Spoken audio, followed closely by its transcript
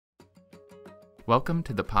Welcome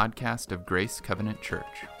to the podcast of Grace Covenant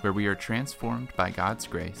Church, where we are transformed by God's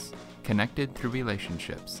grace, connected through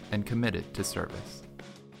relationships, and committed to service.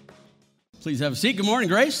 Please have a seat. Good morning,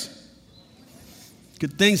 Grace.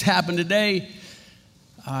 Good things happen today.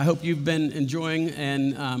 I hope you've been enjoying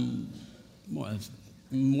and,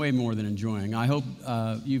 way more than enjoying. I hope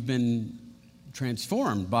you've been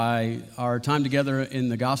transformed by our time together in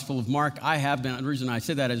the Gospel of Mark. I have been. The reason I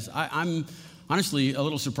say that is I'm honestly a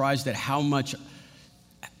little surprised at how much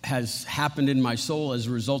has happened in my soul as a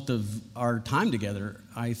result of our time together.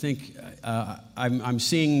 I think I'm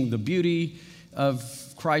seeing the beauty of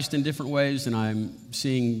Christ in different ways, and I'm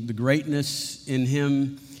seeing the greatness in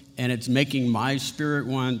Him, and it's making my spirit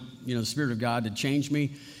want, the Spirit of God to change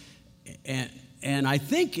me. And I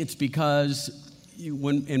think it's because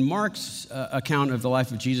when in Mark's account of the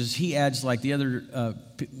life of Jesus, he adds, like the other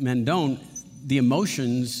men don't, the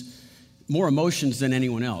emotions, more emotions than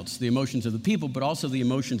anyone else, the emotions of the people, but also the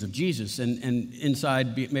emotions of Jesus. And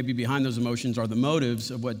inside, maybe behind those emotions, are the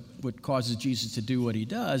motives of what causes Jesus to do what he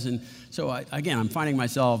does. And so, I'm finding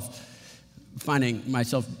myself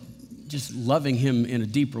just loving him in a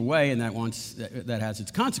deeper way, and that has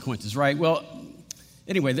its consequences, right? Well,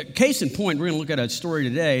 anyway, the case in point, we're going to look at a story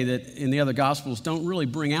today that in the other Gospels don't really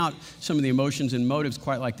bring out some of the emotions and motives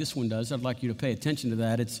quite like this one does. I'd like you to pay attention to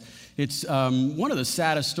that. It's one of the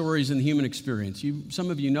saddest stories in the human experience. Some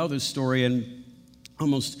of you know this story and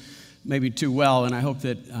almost maybe too well, and I hope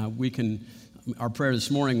that our prayer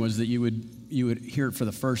this morning was that you would hear it for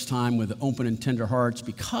the first time with open and tender hearts,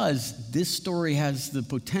 because this story has the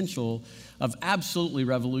potential of absolutely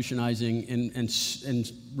revolutionizing and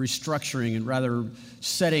restructuring and rather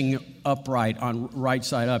setting upright on right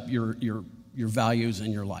side up your values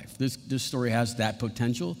and your life. This story has that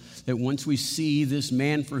potential, that once we see this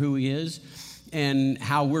man for who he is and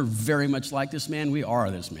how we're very much like this man, we are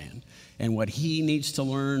this man. And what he needs to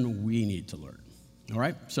learn, we need to learn. All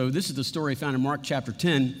right? So this is the story found in Mark chapter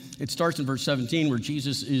 10. It starts in verse 17, where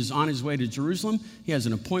Jesus is on his way to Jerusalem. He has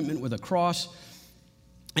an appointment with a cross.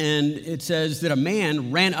 And it says that a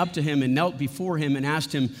man ran up to him and knelt before him and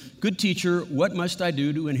asked him, "Good teacher, what must I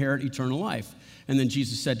do to inherit eternal life?" And then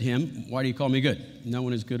Jesus said to him, "Why do you call me good? No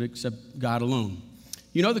one is good except God alone.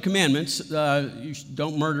 You know the commandments. You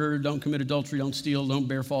don't murder, don't commit adultery, don't steal, don't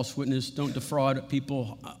bear false witness, don't defraud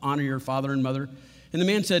people, honor your father and mother." And the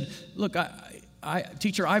man said, "Look,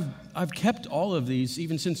 teacher, I've kept all of these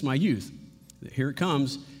even since my youth." Here it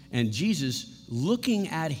comes. And Jesus, looking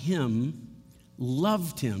at him,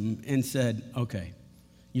 loved him and said, "Okay,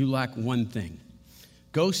 you lack one thing.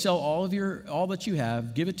 Go sell all that you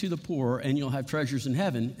have, give it to the poor, and you'll have treasures in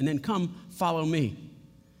heaven, and then come follow me."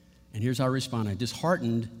 And here's how I responded.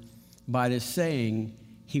 Disheartened by this saying,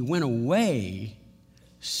 he went away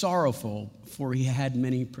sorrowful, for he had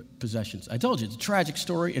many possessions. I told you, it's a tragic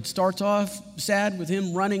story. It starts off sad with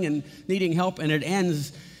him running and needing help, and it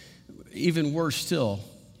ends even worse still.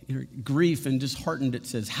 Grief and disheartened, it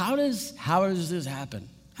says. How does this happen?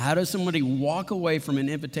 How does somebody walk away from an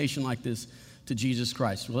invitation like this to Jesus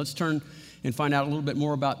Christ? Well, let's turn and find out a little bit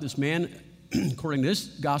more about this man. According to this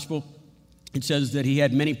gospel, it says that he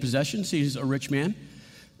had many possessions. He's a rich man.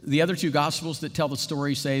 The other two gospels that tell the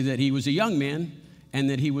story say that he was a young man and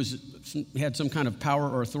that he had some kind of power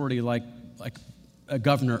or authority like a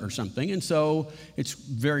governor or something. And so it's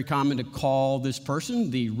very common to call this person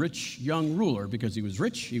the rich young ruler, because he was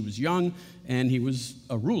rich, he was young, and he was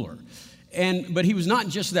a ruler. But he was not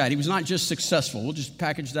just that. He was not just successful. We'll just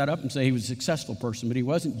package that up and say he was a successful person, but he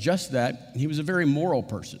wasn't just that. He was a very moral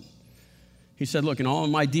person. He said, "Look, in all of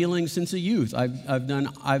my dealings since a youth, I've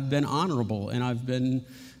been honorable, and I've been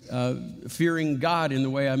fearing God in the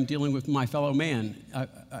way I'm dealing with my fellow man.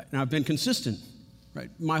 And I've been consistent, right,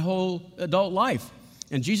 my whole adult life."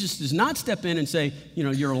 And Jesus does not step in and say,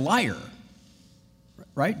 "You're a liar,"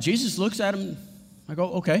 right? Jesus looks at him. I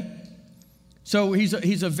go, okay. So he's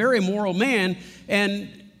a very moral man, and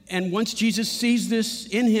once Jesus sees this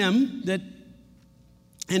in him,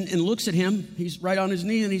 and looks at him, he's right on his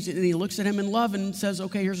knee, and he looks at him in love and says,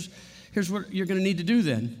 "Okay, here's what you're going to need to do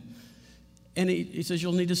then." And he says,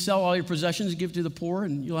 "You'll need to sell all your possessions, give to the poor,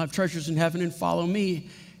 and you'll have treasures in heaven, and follow me."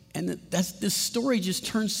 And this story just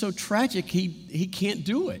turns so tragic. He can't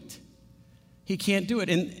do it. He can't do it.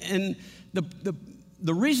 And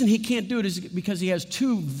the reason he can't do it is because he has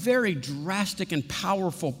two very drastic and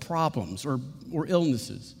powerful problems or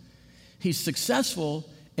illnesses. He's successful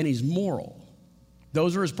and he's moral.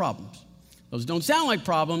 Those are his problems. Those don't sound like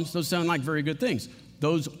problems. Those sound like very good things.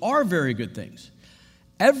 Those are very good things.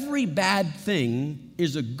 Every bad thing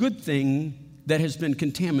is a good thing that has been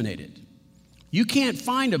contaminated. You can't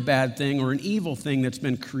find a bad thing or an evil thing that's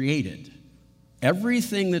been created.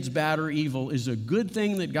 Everything that's bad or evil is a good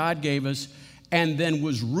thing that God gave us and then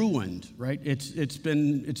was ruined, right? It's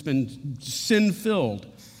been sin-filled.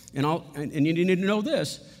 And you need to know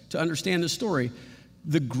this to understand the story.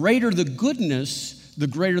 The greater the goodness, the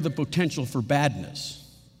greater the potential for badness.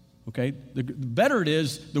 Okay? The better it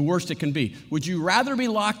is, the worse it can be. Would you rather be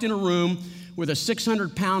locked in a room with a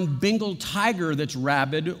 600-pound Bengal tiger that's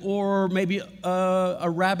rabid, or maybe a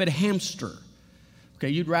rabid hamster? Okay,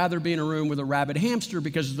 you'd rather be in a room with a rabid hamster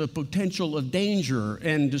because of the potential of danger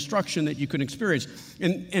and destruction that you can experience.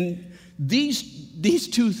 And these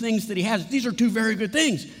two things that he has, these are two very good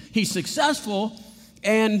things. He's successful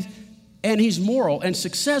and he's moral. And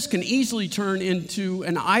success can easily turn into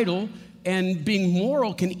an idol, and being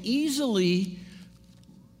moral can easily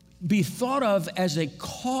be thought of as a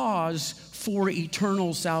cause for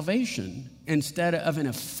eternal salvation instead of an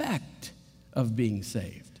effect of being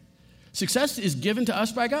saved. Success is given to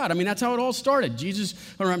us by God. I mean, that's how it all started.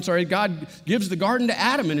 God gives the garden to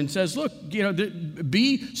Adam and says, look,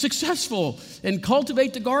 be successful and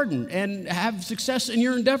cultivate the garden and have success in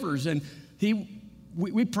your endeavors. And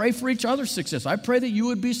we pray for each other's success. I pray that you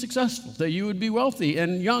would be successful, that you would be wealthy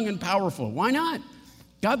and young and powerful. Why not?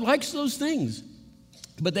 God likes those things.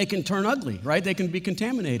 But they can turn ugly, right? They can be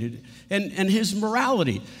contaminated. And his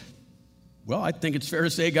morality. Well, I think it's fair to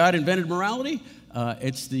say God invented morality.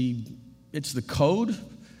 It's the code,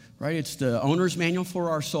 right? It's the owner's manual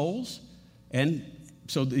for our souls. And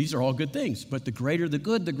so these are all good things. But the greater the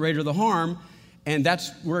good, the greater the harm. And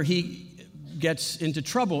that's where he gets into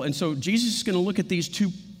trouble. And so Jesus is going to look at these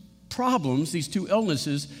two problems, these two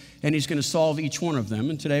illnesses, and he's going to solve each one of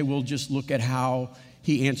them. And today we'll just look at how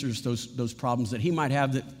he answers those problems that he might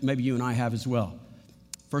have that maybe you and I have as well.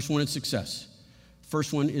 First one is success.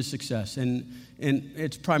 And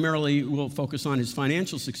it's primarily, we'll focus on his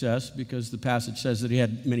financial success because the passage says that he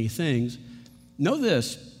had many things. Know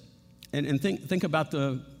this, and think about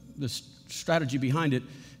the strategy behind it.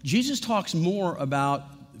 Jesus talks more about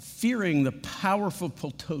fearing the powerful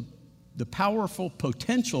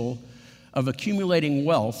potential of accumulating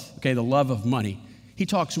wealth, okay, the love of money. He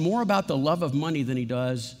talks more about the love of money than he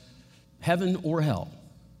does heaven or hell.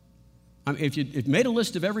 I mean, if you made a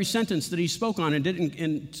list of every sentence that he spoke on and did it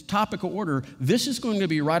in topical order, this is going to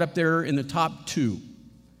be right up there in the top 2.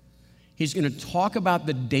 He's going to talk about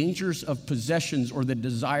the dangers of possessions or the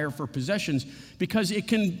desire for possessions because it's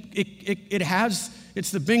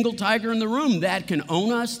the Bengal tiger in the room that can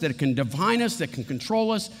own us, that can define us, that can control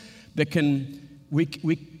us, we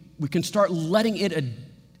can start letting it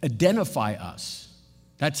identify us.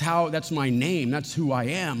 That's my name. That's who I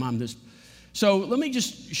am. I'm this. So let me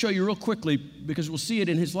just show you real quickly, because we'll see it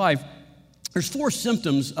in his life. There's 4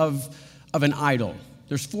 symptoms of an idol.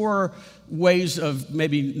 There's 4 ways of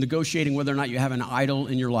maybe negotiating whether or not you have an idol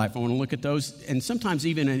in your life. I want to look at those. And sometimes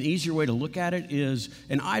even an easier way to look at it is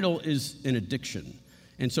an idol is an addiction.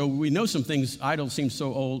 And so we know some things, idols seem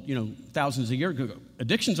so old, thousands of years ago.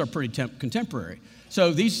 Addictions are pretty contemporary.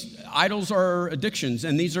 So these idols are addictions,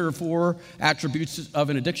 and these are 4 attributes of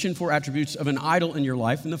an addiction, 4 attributes of an idol in your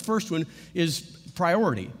life. And the first one is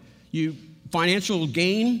priority. Financial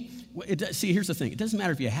gain. See, here's the thing. It doesn't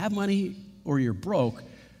matter if you have money or you're broke,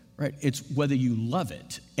 right? It's whether you love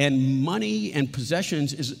it. And money and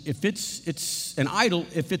possessions it's an idol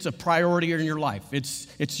if it's a priority in your life.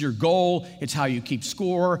 It's your goal. It's how you keep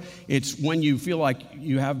score. It's when you feel like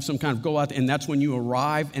you have some kind of goal out there, and that's when you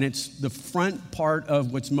arrive, and it's the front part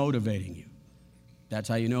of what's motivating you. That's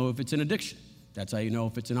how you know if it's an addiction. That's how you know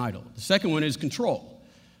if it's an idol. The second one is control.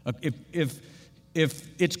 If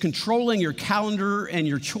it's controlling your calendar and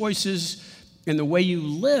your choices and the way you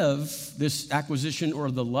live, this acquisition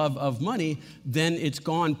or the love of money, then it's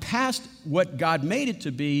gone past what God made it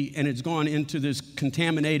to be, and it's gone into this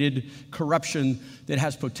contaminated corruption that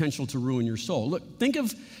has potential to ruin your soul. Look, think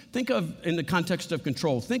of in the context of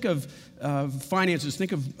control, think of finances,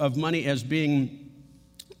 think of money as being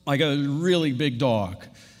like a really big dog.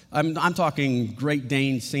 I'm talking Great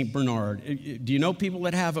Dane, St. Bernard. Do you know people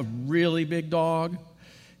that have a really big dog?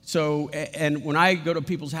 So, and when I go to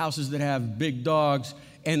people's houses that have big dogs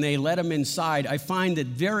and they let them inside, I find it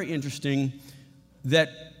very interesting that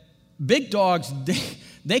big dogs,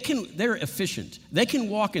 they're efficient. They can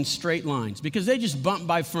walk in straight lines because they just bump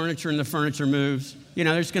by furniture and the furniture moves.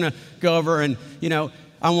 They're just going to go over and,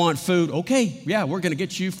 I want food. Okay, yeah, we're going to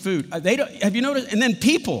get you food. Have you noticed? And then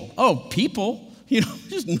people,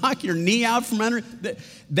 just knock your knee out from under.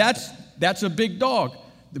 That's a big dog.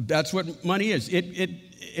 That's what money is.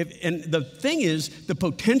 And the thing is, the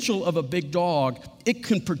potential of a big dog, it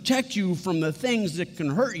can protect you from the things that can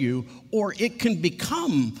hurt you, or it can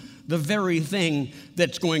become the very thing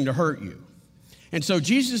that's going to hurt you. And so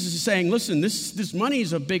Jesus is saying, listen, this money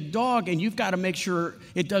is a big dog, and you've got to make sure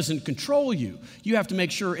it doesn't control you. You have to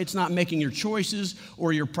make sure it's not making your choices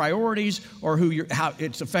or your priorities or how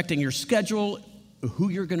it's affecting your schedule, who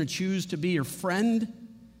you're going to choose to be your friend,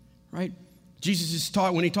 right? Jesus is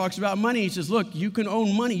taught when he talks about money, he says, look, you can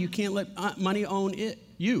own money. You can't let money own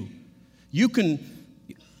you. You can,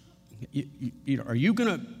 are you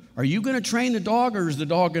going to train the dog, or is the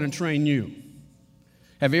dog going to train you?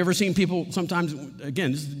 Have you ever seen people sometimes,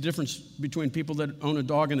 again, this is the difference between people that own a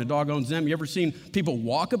dog and the dog owns them. You ever seen people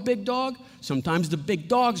walk a big dog? Sometimes the big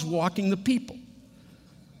dog's walking the people.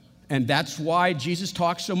 And that's why Jesus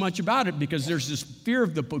talks so much about it, because there's this fear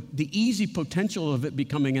of the easy potential of it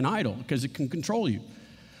becoming an idol, because it can control you.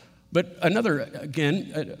 But another,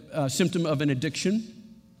 again, a symptom of an addiction,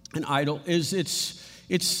 an idol, is it's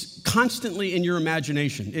constantly in your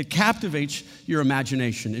imagination. It captivates your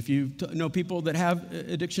imagination. If you know people that have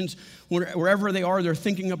addictions, wherever they are, they're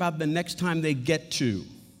thinking about the next time they get to.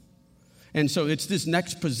 And so it's this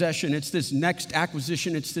next possession, it's this next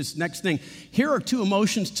acquisition, it's this next thing. Here are two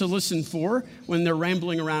emotions to listen for when they're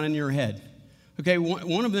rambling around in your head. Okay,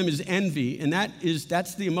 one of them is envy, and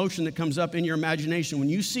that's the emotion that comes up in your imagination when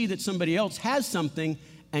you see that somebody else has something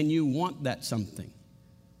and you want that something.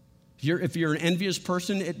 If you're an envious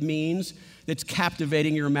person, it means it's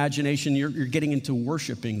captivating your imagination. You're getting into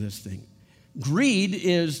worshiping this thing. Greed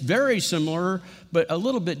is very similar, but a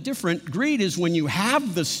little bit different. Greed is when you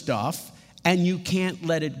have the stuff and you can't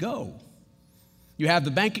let it go. You have the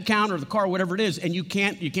bank account or the car, whatever it is, and you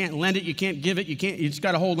can't lend it, you can't give it, you just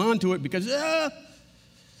got to hold on to it because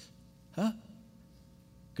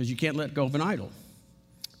you can't let go of an idol.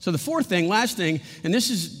 So the fourth thing, last thing, and this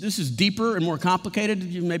is deeper and more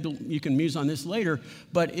complicated. Maybe you can muse on this later.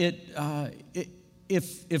 But if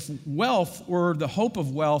wealth or the hope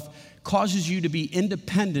of wealth causes you to be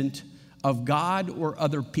independent of God or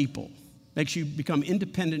other people, makes you become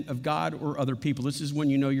independent of God or other people, this is when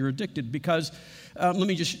you know you're addicted. Because let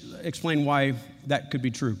me just explain why that could be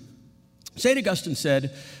true. St. Augustine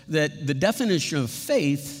said that the definition of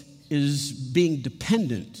faith is being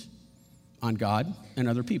dependent on God and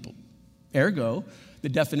other people. Ergo, the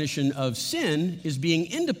definition of sin is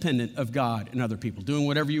being independent of God and other people, doing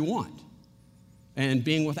whatever you want and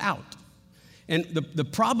being without. And the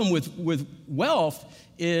problem with wealth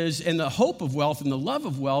is, and the hope of wealth and the love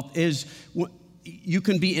of wealth is, you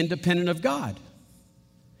can be independent of God.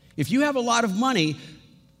 If you have a lot of money,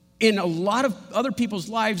 in a lot of other people's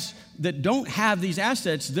lives that don't have these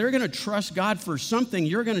assets, they're going to trust God for something.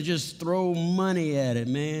 You're going to just throw money at it,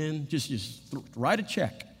 man. Just write a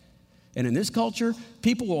check. And in this culture,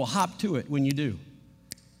 people will hop to it when you do.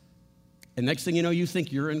 And next thing you know, you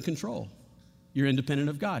think you're in control. You're independent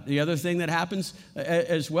of God. The other thing that happens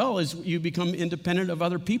as well is you become independent of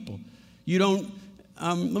other people. You don't,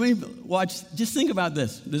 just think about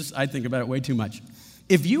this. I think about it way too much.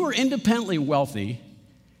 If you were independently wealthy,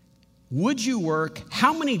 would you work?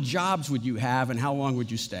 How many jobs would you have, and how long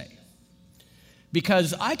would you stay?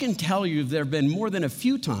 Because I can tell you there have been more than a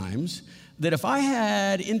few times that if I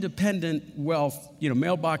had independent wealth,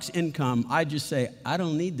 mailbox income, I'd just say, I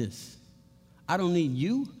don't need this. I don't need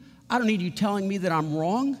you. I don't need you telling me that I'm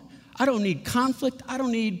wrong. I don't need conflict. I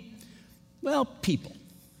don't need, people.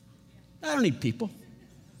 I don't need people.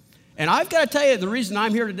 And I've got to tell you, the reason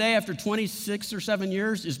I'm here today after 26 or 7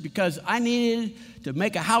 years is because I needed to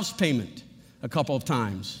make a house payment a couple of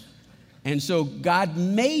times. And so God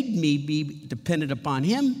made me be dependent upon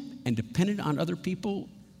Him and dependent on other people,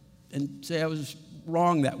 and say I was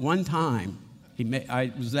wrong that one time.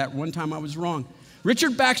 That one time I was wrong.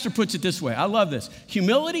 Richard Baxter puts it this way. I love this.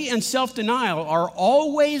 Humility and self-denial are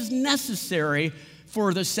always necessary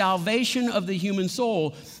for the salvation of the human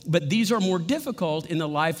soul, but these are more difficult in the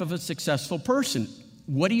life of a successful person.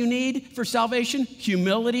 What do you need for salvation?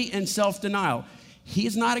 Humility and self-denial. He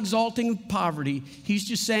is not exalting poverty. He's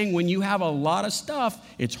just saying when you have a lot of stuff,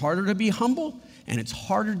 it's harder to be humble and it's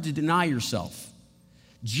harder to deny yourself.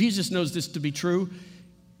 Jesus knows this to be true.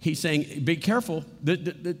 He's saying, be careful.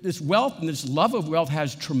 This wealth and this love of wealth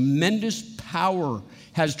has tremendous power,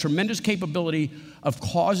 has tremendous capability of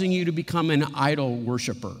causing you to become an idol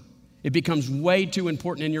worshiper. It becomes way too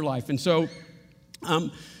important in your life. And so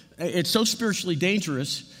it's so spiritually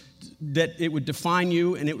dangerous that it would define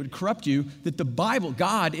you and it would corrupt you, that the Bible,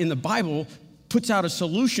 God in the Bible, puts out a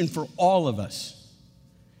solution for all of us.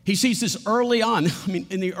 He sees this early on. Some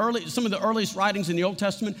of the earliest writings in the Old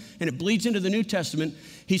Testament, and it bleeds into the New Testament.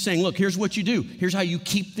 He's saying, look, here's what you do. Here's how you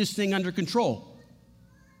keep this thing under control.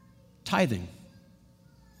 Tithing.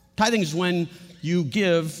 Tithing is when you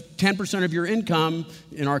give 10% of your income,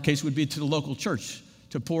 in our case would be to the local church,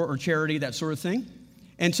 to poor or charity, that sort of thing.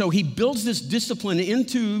 And so he builds this discipline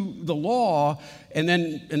into the law, and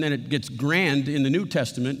then it gets grand in the New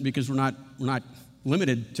Testament because we're not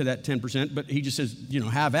limited to that 10%, but he just says,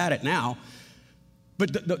 have at it now.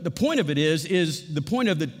 But the point of it is the point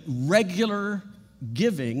of the regular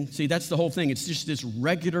giving. See, that's the whole thing. It's just this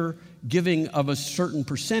regular giving of a certain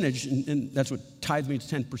percentage, and that's what tithe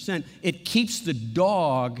means, 10%. It keeps the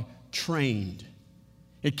dog trained.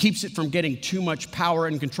 It keeps it from getting too much power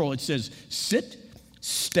and control. It says, sit,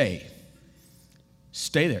 stay.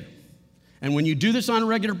 Stay there. And when you do this on a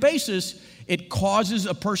regular basis, it causes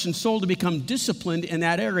a person's soul to become disciplined in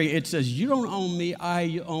that area. It says, you don't own me,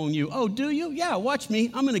 I own you. Oh, do you? Yeah, watch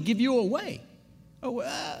me. I'm going to give you away.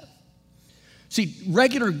 See,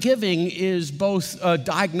 regular giving is both a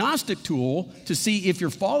diagnostic tool to see if you're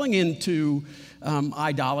falling into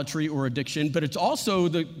idolatry or addiction, but it's also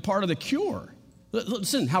the part of the cure.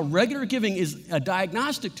 Listen, how regular giving is a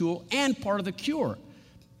diagnostic tool and part of the cure.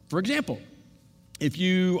 For example, if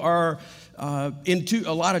you are into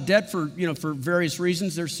a lot of debt for various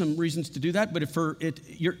reasons, there's some reasons to do that. But if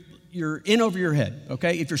you're in over your head,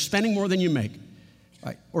 okay? If you're spending more than you make,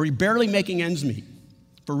 right, or you're barely making ends meet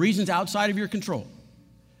for reasons outside of your control,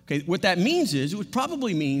 okay? What that means is, what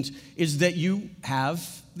probably means is that you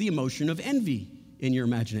have the emotion of envy in your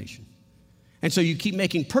imagination. And so you keep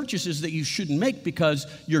making purchases that you shouldn't make because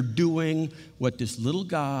you're doing what this little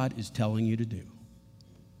God is telling you to do,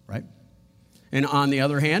 right? And on the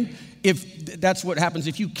other hand, if that's what happens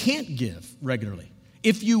if you can't give regularly.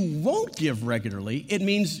 If you won't give regularly, it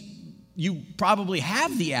means you probably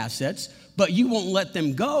have the assets, but you won't let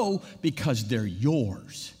them go because they're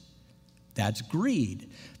yours. That's greed.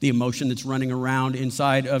 The emotion that's running around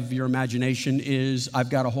inside of your imagination is, I've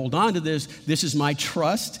got to hold on to this. This is my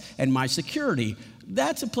trust and my security.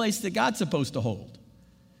 That's a place that God's supposed to hold.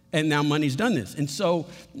 And now money's done this. And so,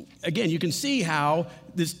 again, you can see how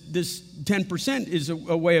this 10% is a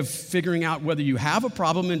way of figuring out whether you have a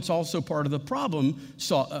problem, and it's also part of the problem, it's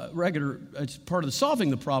part of the solving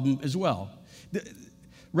the problem as well.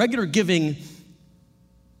 Regular giving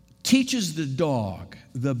teaches the dog,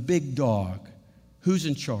 the big dog, who's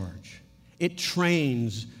in charge. It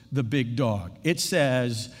trains the big dog. It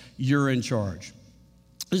says, you're in charge.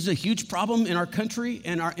 This is a huge problem in our country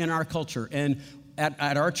and in our culture. And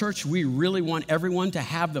at our church, we really want everyone to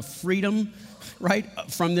have the freedom, right,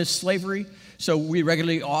 from this slavery. So we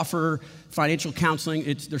regularly offer financial counseling.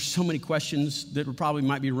 There's so many questions that probably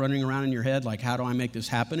might be running around in your head, like, how do I make this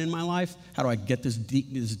happen in my life? How do I get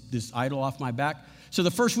this idol off my back? So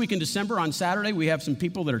the first week in December, on Saturday, we have some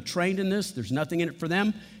people that are trained in this. There's nothing in it for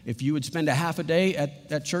them. If you would spend a half a day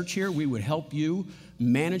at church here, we would help you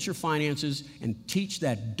manage your finances and teach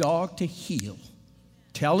that dog to heel.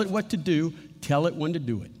 Tell it what to do. Tell it when to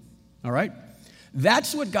do it, all right?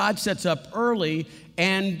 That's what God sets up early,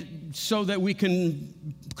 and so that we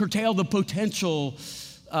can curtail the potential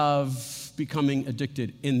of becoming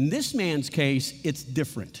addicted. In this man's case, it's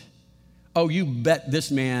different. Oh, you bet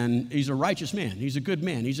this man, he's a righteous man. He's a good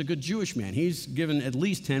man. He's a good Jewish man. He's given at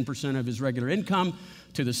least 10% of his regular income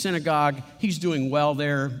to the synagogue. He's doing well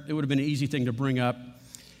there. It would have been an easy thing to bring up.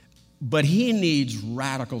 But he needs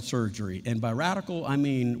radical surgery. And by radical, I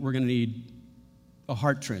mean we're going to need a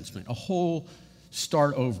heart transplant, a whole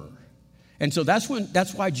start over. And so that's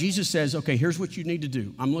why Jesus says, okay, here's what you need to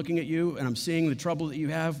do. I'm looking at you and I'm seeing the trouble that you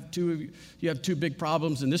have. You have two big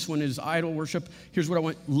problems, and this one is idol worship. Here's what I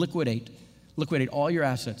want. Liquidate all your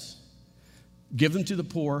assets. Give them to the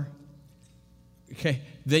poor. Okay,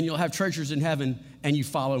 then you'll have treasures in heaven, and you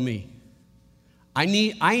follow me.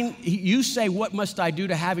 You say, what must I do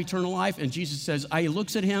to have eternal life? And Jesus says, he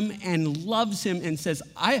looks at him and loves him and says,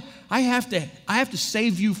 I have to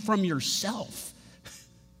save you from yourself.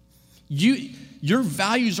 Your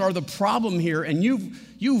values are the problem here, and you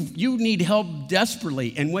need help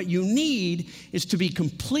desperately. And what you need is to be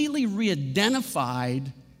completely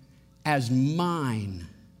re-identified as mine.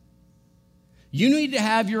 You need to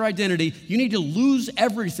have your identity. You need to lose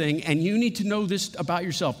everything, and you need to know this about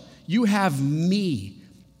yourself. You have me.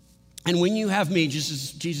 And when you have me,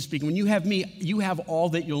 Jesus speaking, when you have me, you have all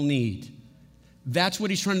that you'll need. That's what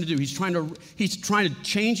he's trying to do. He's trying to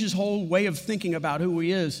change his whole way of thinking about who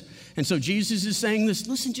he is. And so Jesus is saying this,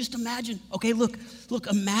 listen, just imagine. Okay, look,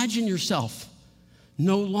 imagine yourself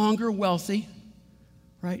no longer wealthy,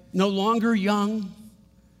 right? No longer young,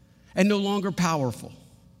 and no longer powerful.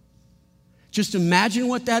 Just imagine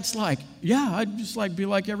what that's like. Yeah, I'd just be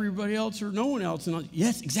like everybody else or no one else. And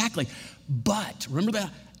yes, exactly. But remember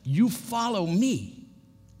that you follow me.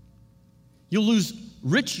 You'll lose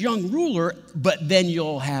rich young ruler, but then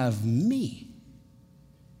you'll have me.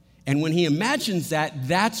 And when he imagines that,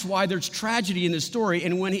 that's why there's tragedy in the story.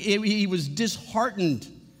 And when he was disheartened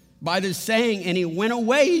by this saying, and he went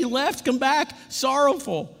away, he left, come back,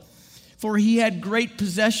 sorrowful, for he had great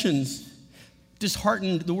possessions.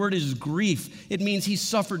 Disheartened, the word is grief. It means he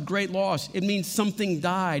suffered great loss. It means something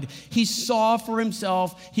died. He saw for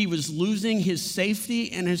himself he was losing his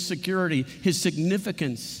safety and his security, his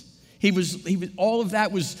significance. He was all of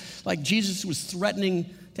that was like Jesus was threatening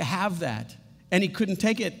to have that, and he couldn't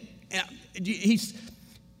take it.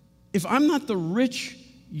 If I'm not the rich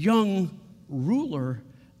young ruler,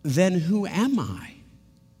 then who am I?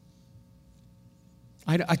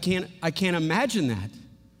 I can't imagine that.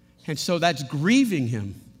 And so that's grieving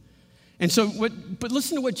him. And so, but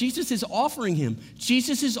listen to what Jesus is offering him.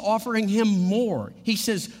 Jesus is offering him more. He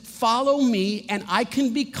says, follow me and I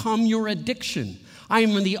can become your addiction. I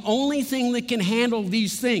am the only thing that can handle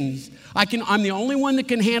these things. I'm the only one that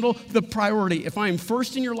can handle the priority. If I am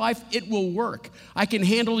first in your life, it will work. I can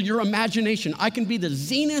handle your imagination. I can be the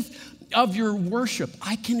zenith of your worship.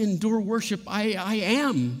 I can endure worship. I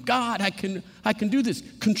am God. I can do this.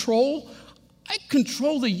 Control. I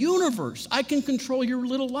control the universe. I can control your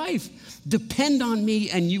little life. Depend on me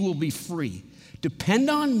and you will be free. Depend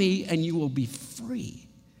on me and you will be free.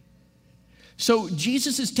 So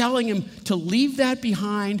Jesus is telling him to leave that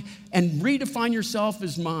behind and redefine yourself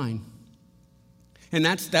as mine. And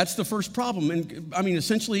that's the first problem. And I mean,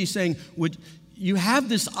 essentially he's saying, you have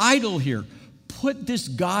this idol here. Put this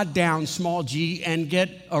God down, small g, and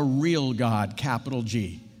get a real God, capital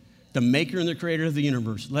G. The maker and the creator of the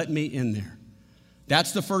universe. Let me in there.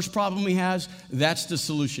 That's the first problem he has. That's the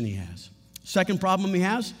solution he has. Second problem he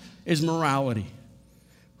has is morality.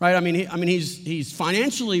 Right? I mean, he's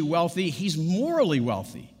financially wealthy. He's morally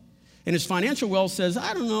wealthy. And his financial wealth says,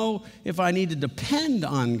 I don't know if I need to depend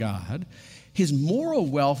on God. His moral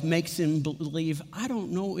wealth makes him believe, I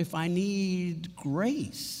don't know if I need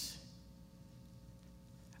grace.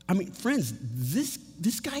 I mean, friends,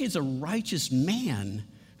 this guy is a righteous man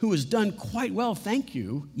who has done quite well, thank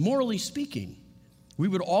you, morally speaking. We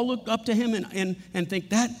would all look up to him and think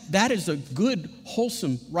that is a good,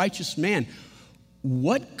 wholesome, righteous man.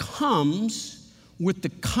 What comes with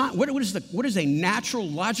what is a natural,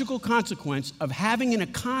 logical consequence of having an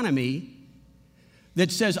economy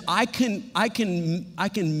that says I can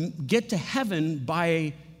get to heaven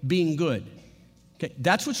by being good? Okay,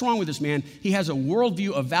 that's what's wrong with this man. He has a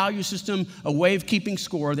worldview, a value system, a way of keeping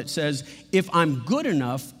score that says if I'm good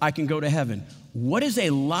enough, I can go to heaven. What is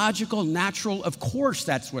a logical, natural, of course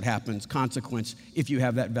that's what happens, consequence if you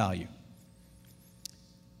have that value?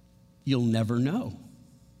 You'll never know.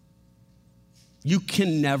 You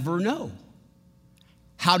can never know.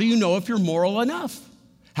 How do you know if you're moral enough?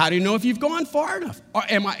 How do you know if you've gone far enough? Or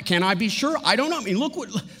can I be sure? I don't know. I mean, look,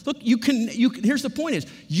 here's the point is,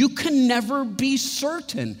 you can never be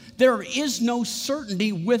certain. There is no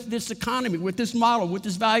certainty with this economy, with this model, with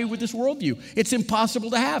this value, with this worldview. It's impossible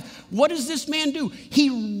to have. What does this man do?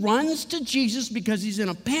 He runs to Jesus because he's in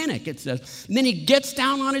a panic, it says. And then he gets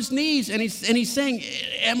down on his knees and he's saying,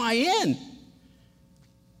 am I in?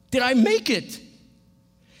 Did I make it?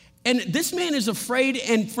 And this man is afraid,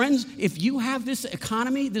 and friends, if you have this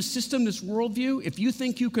economy, this system, this worldview, if you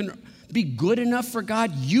think you can be good enough for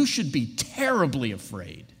God, you should be terribly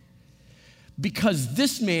afraid. Because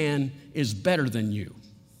this man is better than you.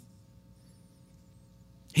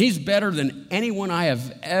 He's better than anyone I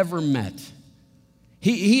have ever met.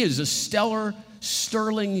 He is a stellar,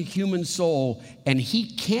 sterling human soul, and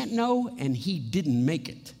he can't know, and he didn't make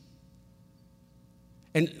it.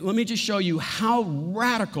 And let me just show you how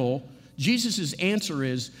radical Jesus' answer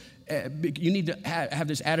is. You need to have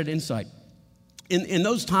this added insight. In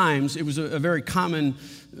those times, it was a very common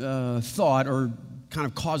thought or kind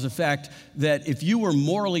of cause-effect that if you were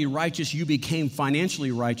morally righteous, you became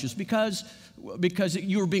financially righteous because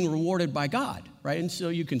you were being rewarded by God, right? And so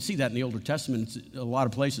you can see that in the Older Testament, a lot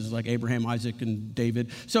of places like Abraham, Isaac, and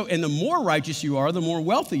David. So, and the more righteous you are, the more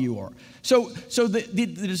wealthy you are. So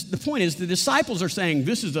the point is the disciples are saying,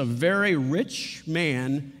 this is a very rich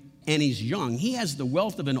man and he's young. He has the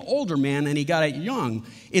wealth of an older man and he got it young.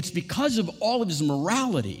 It's because of all of his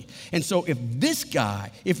morality. And so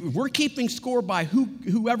if we're keeping score by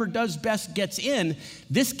whoever does best gets in,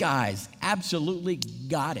 this guy's absolutely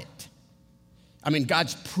got it. I mean,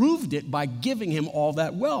 God's proved it by giving him all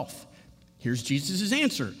that wealth. Here's Jesus'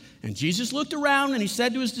 answer. And Jesus looked around and he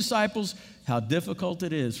said to his disciples, how difficult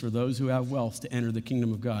it is for those who have wealth to enter the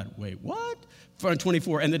kingdom of God. Wait, what? Verse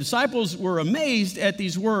 24, and the disciples were amazed at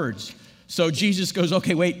these words. So Jesus goes,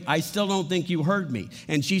 okay, wait, I still don't think you heard me.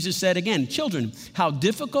 And Jesus said again, children, how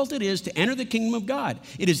difficult it is to enter the kingdom of God.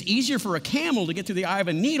 It is easier for a camel to get through the eye of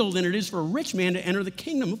a needle than it is for a rich man to enter the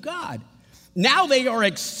kingdom of God. Now they are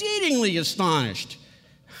exceedingly astonished.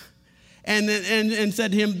 And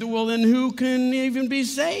said to him, well, then who can even be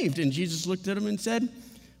saved? And Jesus looked at him and said,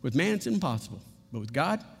 with man it's impossible, but with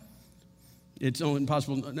God it's only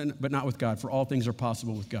impossible, but not with God, for all things are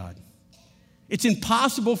possible with God. It's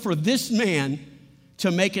impossible for this man to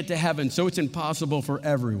make it to heaven, so it's impossible for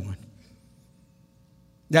everyone.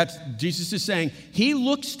 That's Jesus is saying. He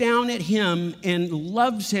looks down at him and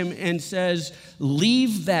loves him and says,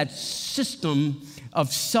 leave that system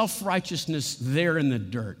of self-righteousness there in the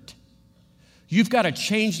dirt. You've got to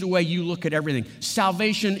change the way you look at everything.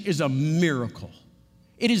 Salvation is a miracle.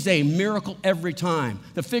 It is a miracle every time.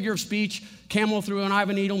 The figure of speech, camel through an eye of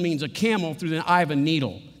a needle, means a camel through the eye of a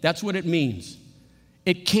needle. That's what it means.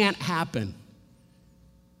 It can't happen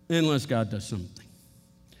unless God does something.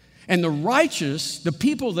 And the righteous, the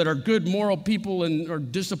people that are good moral people and are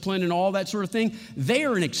disciplined and all that sort of thing, they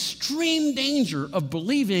are in extreme danger of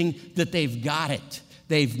believing that they've got it.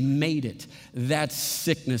 They've made it. That's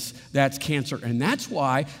sickness. That's cancer. And that's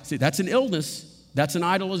why, see, that's an illness. That's an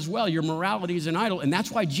idol as well. Your morality is an idol. And that's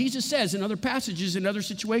why Jesus says in other passages, in other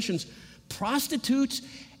situations, prostitutes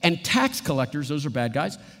and tax collectors, those are bad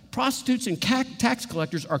guys, prostitutes and tax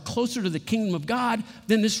collectors are closer to the kingdom of God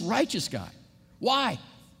than this righteous guy. Why?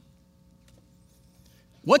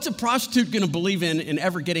 What's a prostitute going to believe in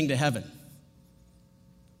ever getting to heaven?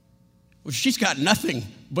 Well, she's got nothing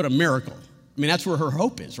but a miracle. I mean, that's where her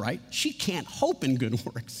hope is, right? She can't hope in good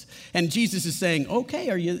works. And Jesus is saying, okay,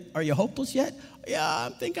 are you hopeless yet? Yeah, I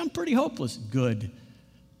think I'm pretty hopeless. Good.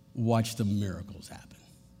 Watch the miracles happen.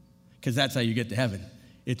 Because that's how you get to heaven.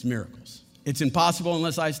 It's miracles. It's impossible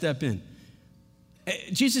unless I step in.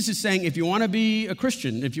 Jesus is saying, if you want to be a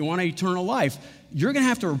Christian, if you want eternal life, you're going to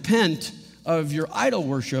have to repent of your idol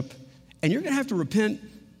worship, and you're going to have to repent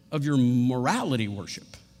of your morality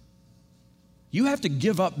worship. You have to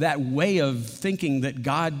give up that way of thinking that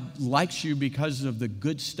God likes you because of the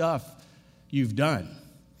good stuff you've done.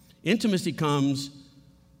 Intimacy comes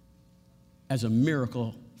as a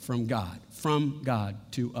miracle from God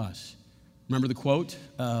to us. Remember the quote?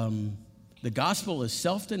 The gospel is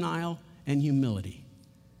self-denial and humility.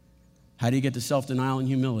 How do you get to self-denial and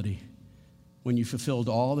humility? When you fulfilled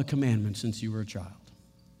all the commandments since you were a child.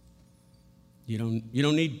 You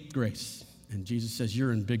don't need grace. And Jesus says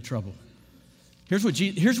you're in big trouble. Here's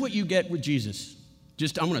what you get with Jesus.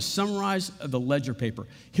 I'm going to summarize the ledger paper.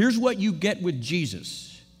 Here's what you get with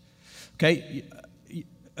Jesus. Okay?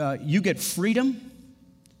 You get freedom,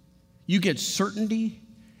 you get certainty,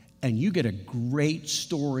 and you get a great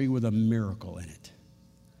story with a miracle in it.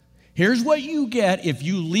 Here's what you get if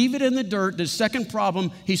you leave it in the dirt. The second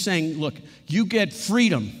problem, he's saying, look, you get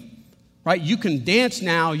freedom, right? You can dance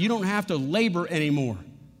now. You don't have to labor anymore.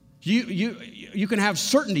 You can have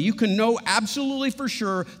certainty. You can know absolutely for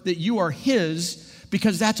sure that you are his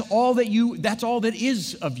because that's all that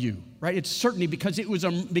is of you, right? It's certainty because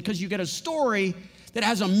you get a story that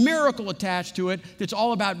has a miracle attached to it that's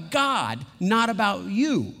all about God, not about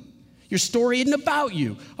you. Your story isn't about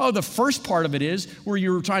you. Oh, the first part of it is where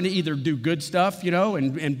you're trying to either do good stuff,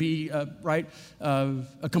 and be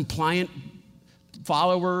a compliant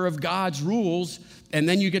follower of God's rules, and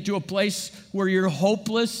then you get to a place where you're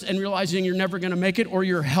hopeless and realizing you're never going to make it, or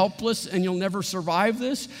you're helpless and you'll never survive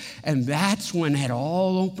this, and that's when it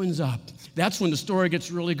all opens up. That's when the story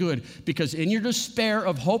gets really good, because in your despair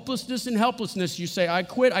of hopelessness and helplessness, you say, I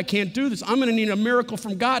quit, I can't do this, I'm going to need a miracle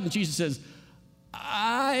from God, and Jesus says,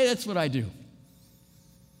 that's what I do.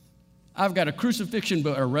 I've got a crucifixion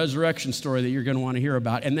but a resurrection story that you're going to want to hear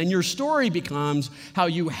about. And then your story becomes how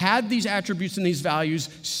you had these attributes and these values,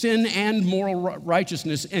 sin and moral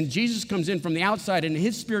righteousness, and Jesus comes in from the outside and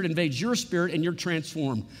his spirit invades your spirit and you're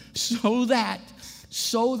transformed. So that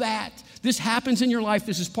this happens in your life,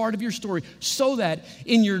 this is part of your story, so that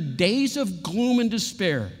in your days of gloom and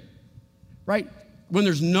despair, right, when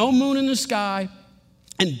there's no moon in the sky,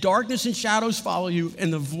 and darkness and shadows follow you,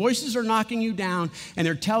 and the voices are knocking you down, and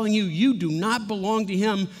they're telling you you do not belong to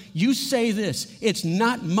him, you say this: it's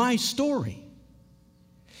not my story.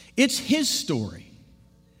 It's his story.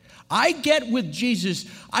 I get with Jesus,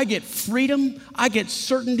 I get freedom, I get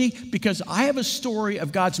certainty, because I have a story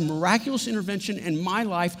of God's miraculous intervention in my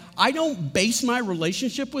life. I don't base my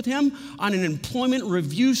relationship with him on an employment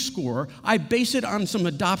review score. I base it on some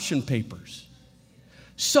adoption papers.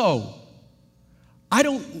 So, I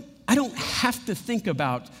don't have to think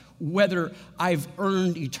about whether I've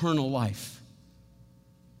earned eternal life.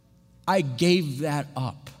 I gave that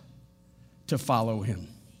up. to follow him.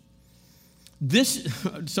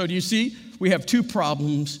 So do you see? We have two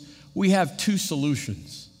problems. We have two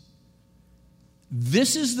solutions.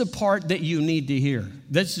 This is the part that you need to hear.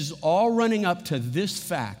 This is all running up to this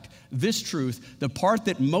fact, this truth, the part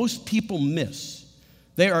that most people miss.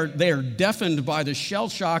 They are deafened by the shell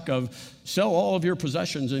shock of sell all of your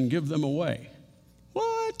possessions and give them away.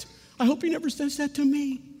 What? I hope he never says that to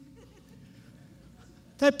me.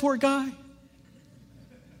 That poor guy.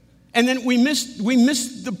 And then we miss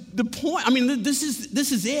the point. I mean, this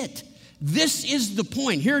is it. This is the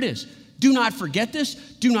point. Here it is. Do not forget this.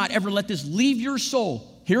 Do not ever let this leave your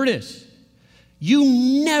soul. Here it is.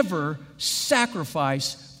 You never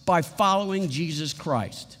sacrifice by following Jesus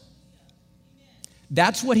Christ.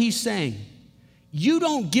 That's what he's saying. You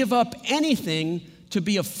don't give up anything to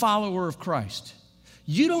be a follower of Christ.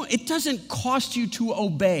 It doesn't cost you to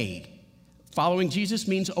obey. Following Jesus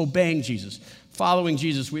means obeying Jesus. Following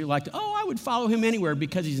Jesus, we like to, I would follow him anywhere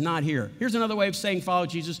because he's not here. Here's another way of saying follow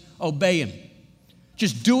Jesus, obey him.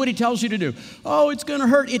 Just do what he tells you to do. It's going to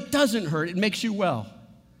hurt. It doesn't hurt. It makes you well.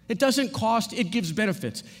 It doesn't cost. It gives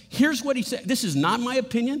benefits. Here's what he said. This is not my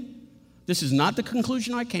opinion. This is not the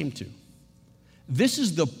conclusion I came to. This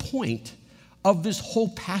is the point of this whole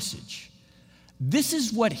passage. This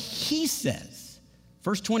is what he says.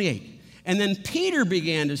 Verse 28. And then Peter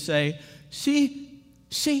began to say, see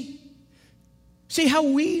how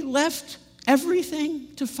we left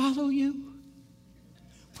everything to follow you?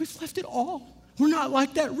 We've left it all. We're not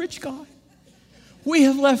like that rich guy. We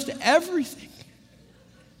have left everything.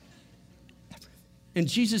 And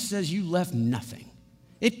Jesus says, you left nothing.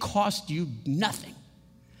 It cost you nothing.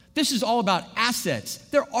 This is all about assets.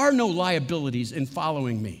 There are no liabilities in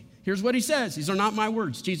following me. Here's what he says. These are not my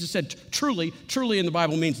words. Jesus said, truly, truly in the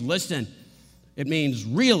Bible means listen. It means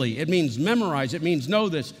really. It means memorize. It means know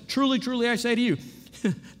this. Truly, truly, I say to you,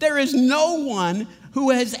 there is no one who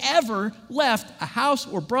has ever left a house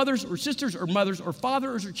or brothers or sisters or mothers or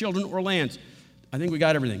fathers or children or lands. I think we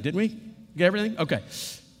got everything, didn't we? Get everything? Okay.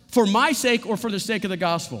 For my sake or for the sake of the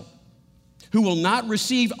gospel, who will not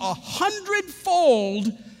receive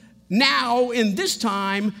 100-fold now in this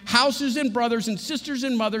time, houses and brothers and sisters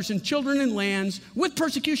and mothers and children and lands with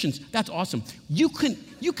persecutions. That's awesome. You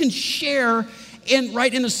can share in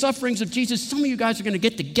the sufferings of Jesus. Some of you guys are going to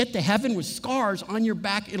get to heaven with scars on your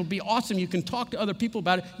back. It'll be awesome. You can talk to other people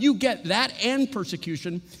about it. You get that and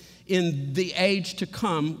persecution in the age to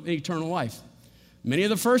come in eternal life. Many of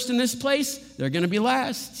the first in this place, they're going to be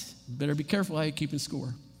last. Better be careful how you're keeping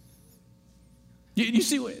score. You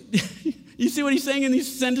see what he's saying in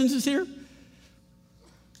these sentences here?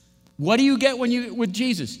 What do you get with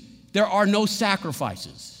Jesus? There are no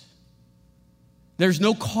sacrifices. There's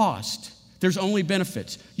no cost. There's only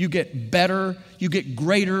benefits. You get better, you get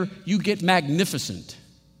greater, you get magnificent.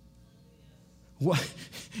 What?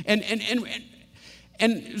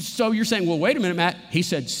 And so you're saying, well, wait a minute, Matt. He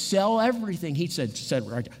said, sell everything. He said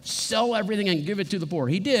right there, sell everything and give it to the poor.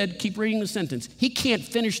 He did. Keep reading the sentence. He can't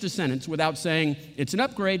finish the sentence without saying, it's an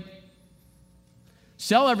upgrade.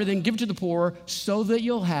 Sell everything, give it to the poor, so that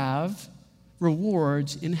you'll have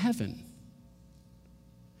rewards in heaven.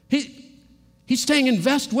 He's saying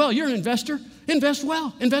invest well. You're an investor. Invest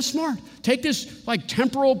well. Invest smart. Take this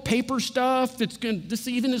temporal paper stuff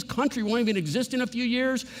even this country won't even exist in a few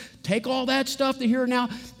years. Take all that stuff, the here and now,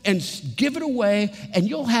 and give it away, and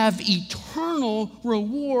you'll have eternal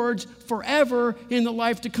rewards forever in the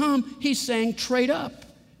life to come. He's saying trade up.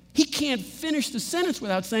 He can't finish the sentence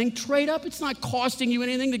without saying trade up. It's not costing you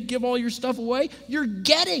anything to give all your stuff away. You're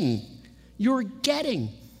getting.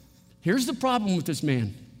 Here's the problem with this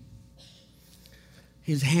man.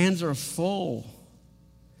 His hands are full.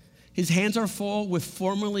 His hands are full with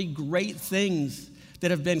formerly great things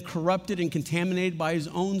that have been corrupted and contaminated by his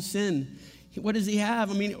own sin. What does he have?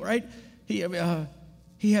 I mean, right? He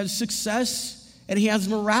has success and he has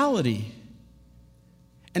morality.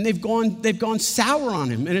 And they've gone sour on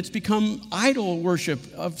him, and it's become idol worship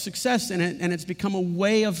of success, and it's become a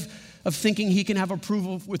way of thinking he can have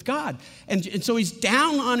approval with God. And so he's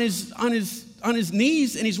down on his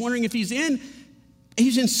knees, and he's wondering if he's in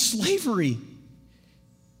slavery.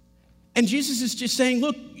 And Jesus is just saying,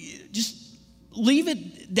 look, just leave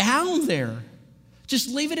it down there. Just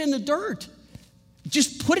leave it in the dirt.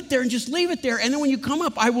 Just put it there and just leave it there. And then when you come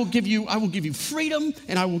up, I will give you freedom,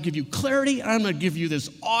 and I will give you clarity. And I'm going to give you this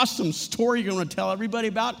awesome story you're going to tell everybody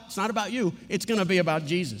about. It's not about you. It's going to be about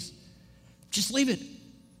Jesus. Just leave it.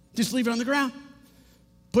 Just leave it on the ground.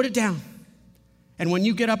 Put it down. And when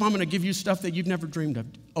you get up, I'm going to give you stuff that you've never dreamed of.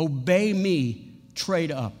 Obey me.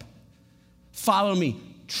 Trade up. Follow me.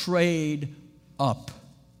 Trade up.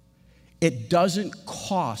 It doesn't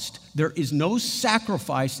cost. There is no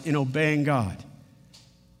sacrifice in obeying God.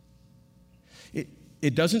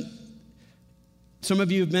 It doesn't. Some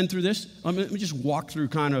of you have been through this. Let me just walk through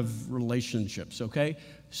kind of relationships, okay?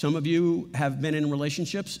 Some of you have been in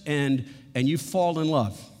relationships and you fall in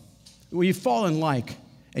love. Well, you fall in like,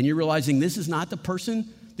 and you're realizing this is not the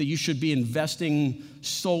person that you should be investing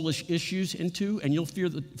soulish issues into, and you'll feel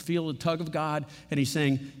the tug of God, and he's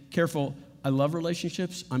saying, careful, I love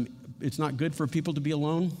relationships. It's not good for people to be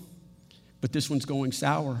alone, but this one's going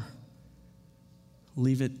sour.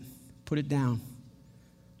 Leave it, put it down.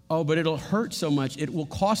 Oh, but it'll hurt so much. It will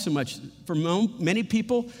cost so much. For many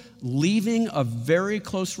people, leaving a very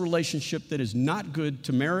close relationship that is not good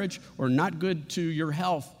to marriage or not good to your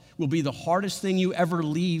health will be the hardest thing you ever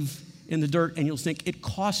leave in the dirt. And you'll think, it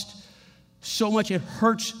costs so much, it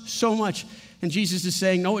hurts so much. And Jesus is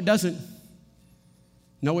saying, no, it doesn't.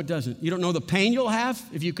 No, it doesn't. You don't know the pain you'll have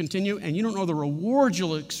if you continue, and you don't know the reward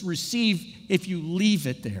you'll receive if you leave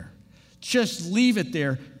it there. Just leave it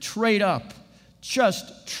there. Trade up.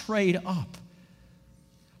 Just trade up.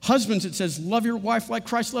 Husbands, it says, love your wife like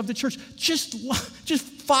Christ loved the church. Just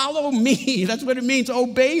follow me. That's what it means.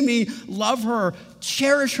 Obey me. Love her.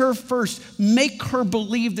 Cherish her first. Make her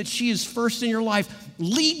believe that she is first in your life.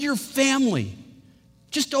 Lead your family.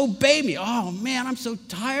 Just obey me. Oh, man, I'm so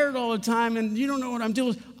tired all the time, and you don't know what I'm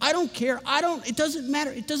doing. I don't care. It doesn't matter.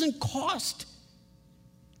 It doesn't cost.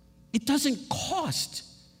 It doesn't cost.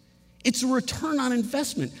 It's a return on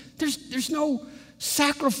investment. There's no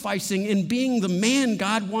sacrificing in being the man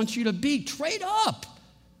God wants you to be. Trade up.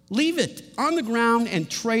 Leave it on the ground and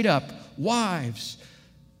trade up. Wives,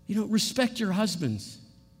 respect your husbands.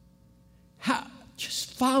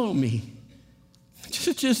 Just follow me.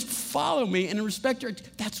 Just follow me and respect her.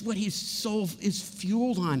 That's what his soul is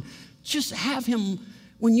fueled on. Just have him,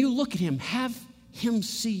 when you look at him, have him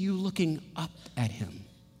see you looking up at him.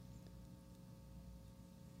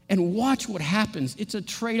 And watch what happens. It's a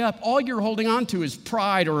trade up. All you're holding on to is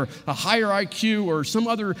pride or a higher IQ or some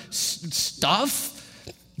other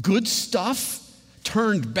stuff, good stuff,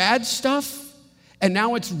 turned bad stuff. And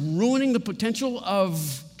now it's ruining the potential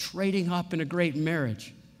of trading up in a great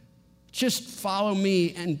marriage. Just follow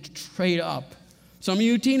me and trade up. Some of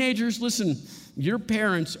you teenagers, listen, your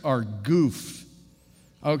parents are goofed.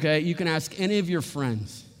 Okay? You can ask any of your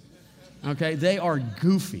friends. Okay? They are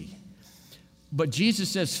goofy. But Jesus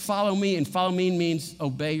says, follow me, and follow me means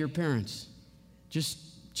obey your parents. Just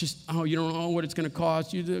you don't know what it's going to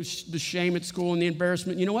cost you, the shame at school and the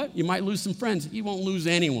embarrassment. You know what? You might lose some friends. You won't lose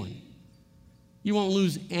anyone. You won't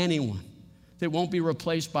lose anyone. They won't be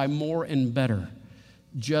replaced by more and better.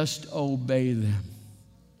 Just obey them.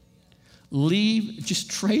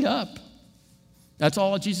 Just trade up. That's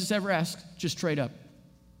all Jesus ever asked. Just trade up.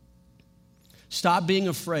 Stop being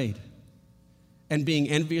afraid and being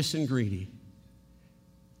envious and greedy.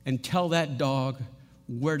 And tell that dog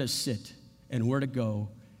where to sit and where to go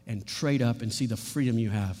and trade up and see the freedom you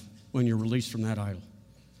have when you're released from that idol.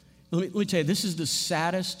 Let me tell you, this is the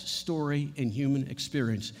saddest story in human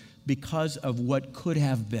experience because of what could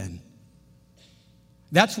have been.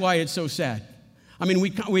 That's why it's so sad. I mean,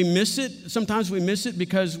 we miss it. Sometimes we miss it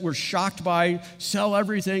because we're shocked by sell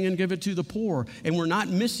everything and give it to the poor. And we're not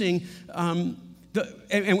missing, and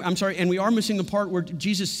we are missing the part where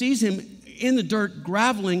Jesus sees him in the dirt,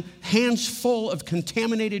 groveling, hands full of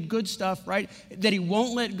contaminated good stuff, right, that he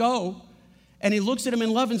won't let go. And he looks at him in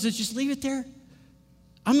love and says, just leave it there.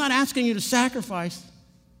 I'm not asking you to sacrifice.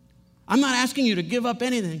 I'm not asking you to give up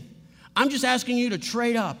anything. I'm just asking you to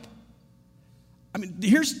trade up. I mean,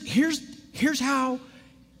 here's how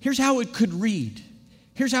it could read.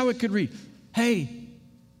 Here's how it could read. Hey,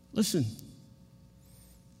 listen,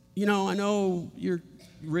 I know you're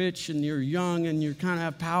rich and you're young and you kind of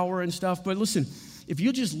have power and stuff, but listen, if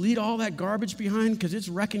you just leave all that garbage behind because it's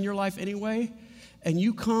wrecking your life anyway, and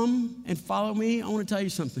you come and follow me, I want to tell you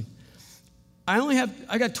something.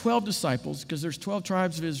 I got 12 disciples because there's 12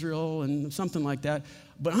 tribes of Israel and something like that,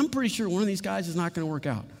 but I'm pretty sure one of these guys is not going to work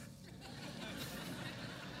out.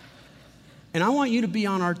 And I want you to be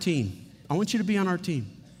on our team. I want you to be on our team.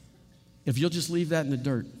 If you'll just leave that in the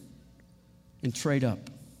dirt and trade up.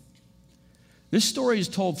 This story is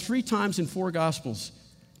told 3 times in 4 Gospels.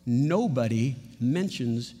 Nobody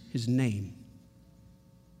mentions his name.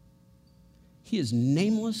 He is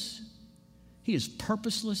nameless. He is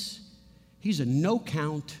purposeless. He's a no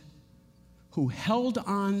count who held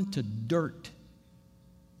on to dirt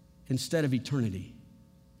instead of eternity.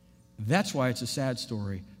 That's why it's a sad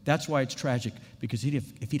story. That's why it's tragic, because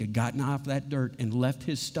if he'd have gotten off that dirt and left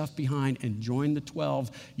his stuff behind and joined the 12,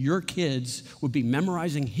 your kids would be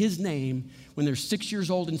memorizing his name when they're 6 years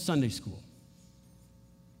old in Sunday school.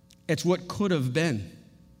 It's what could have been.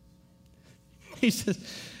 He says,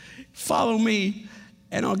 follow me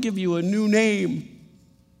and I'll give you a new name.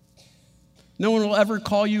 No one will ever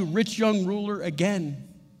call you rich young ruler again.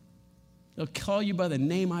 They'll call you by the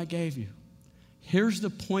name I gave you. Here's the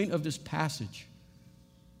point of this passage.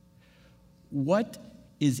 What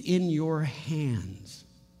is in your hands?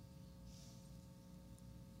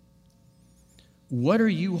 What are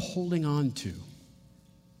you holding on to?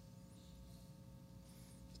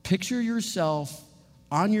 Picture yourself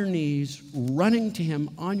on your knees, running to him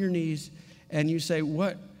on your knees, and you say,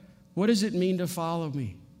 what does it mean to follow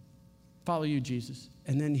me? Follow you, Jesus.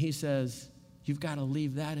 And then he says, you've got to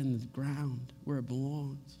leave that in the ground where it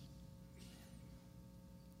belongs.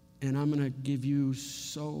 And I'm going to give you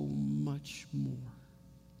so much more.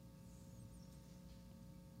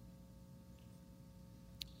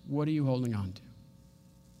 What are you holding on to?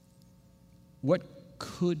 What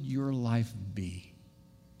could your life be?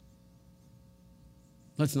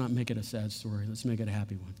 Let's not make it a sad story. Let's make it a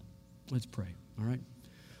happy one. Let's pray, all right?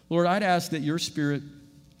 Lord, I'd ask that your Spirit,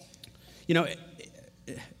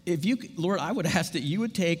 Lord, I would ask that you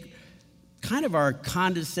would take kind of our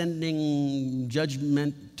condescending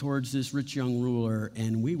judgment towards this rich young ruler,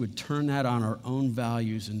 and we would turn that on our own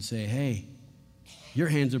values and say, hey, your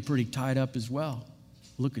hands are pretty tied up as well.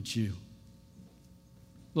 Look at you.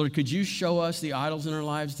 Lord, could you show us the idols in our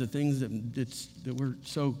lives, the things that we're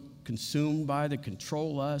so consumed by, that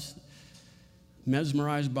control us,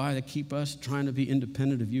 mesmerized by, that keep us trying to be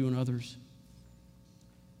independent of you and others?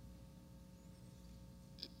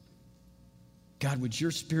 God, would your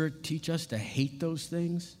Spirit teach us to hate those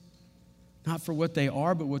things? Not for what they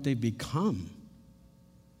are, but what they've become.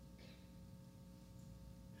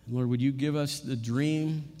 And Lord, would you give us the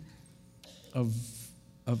dream of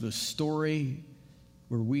the story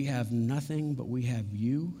where we have nothing, but we have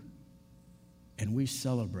you, and we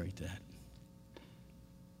celebrate that.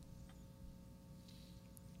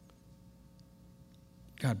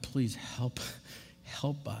 God, please help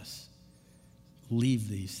us leave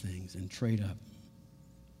these things and trade up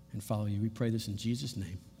and follow you. We pray this in Jesus'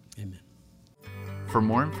 name. Amen. For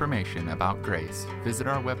more information about Grace, visit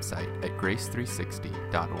our website at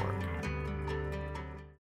grace360.org.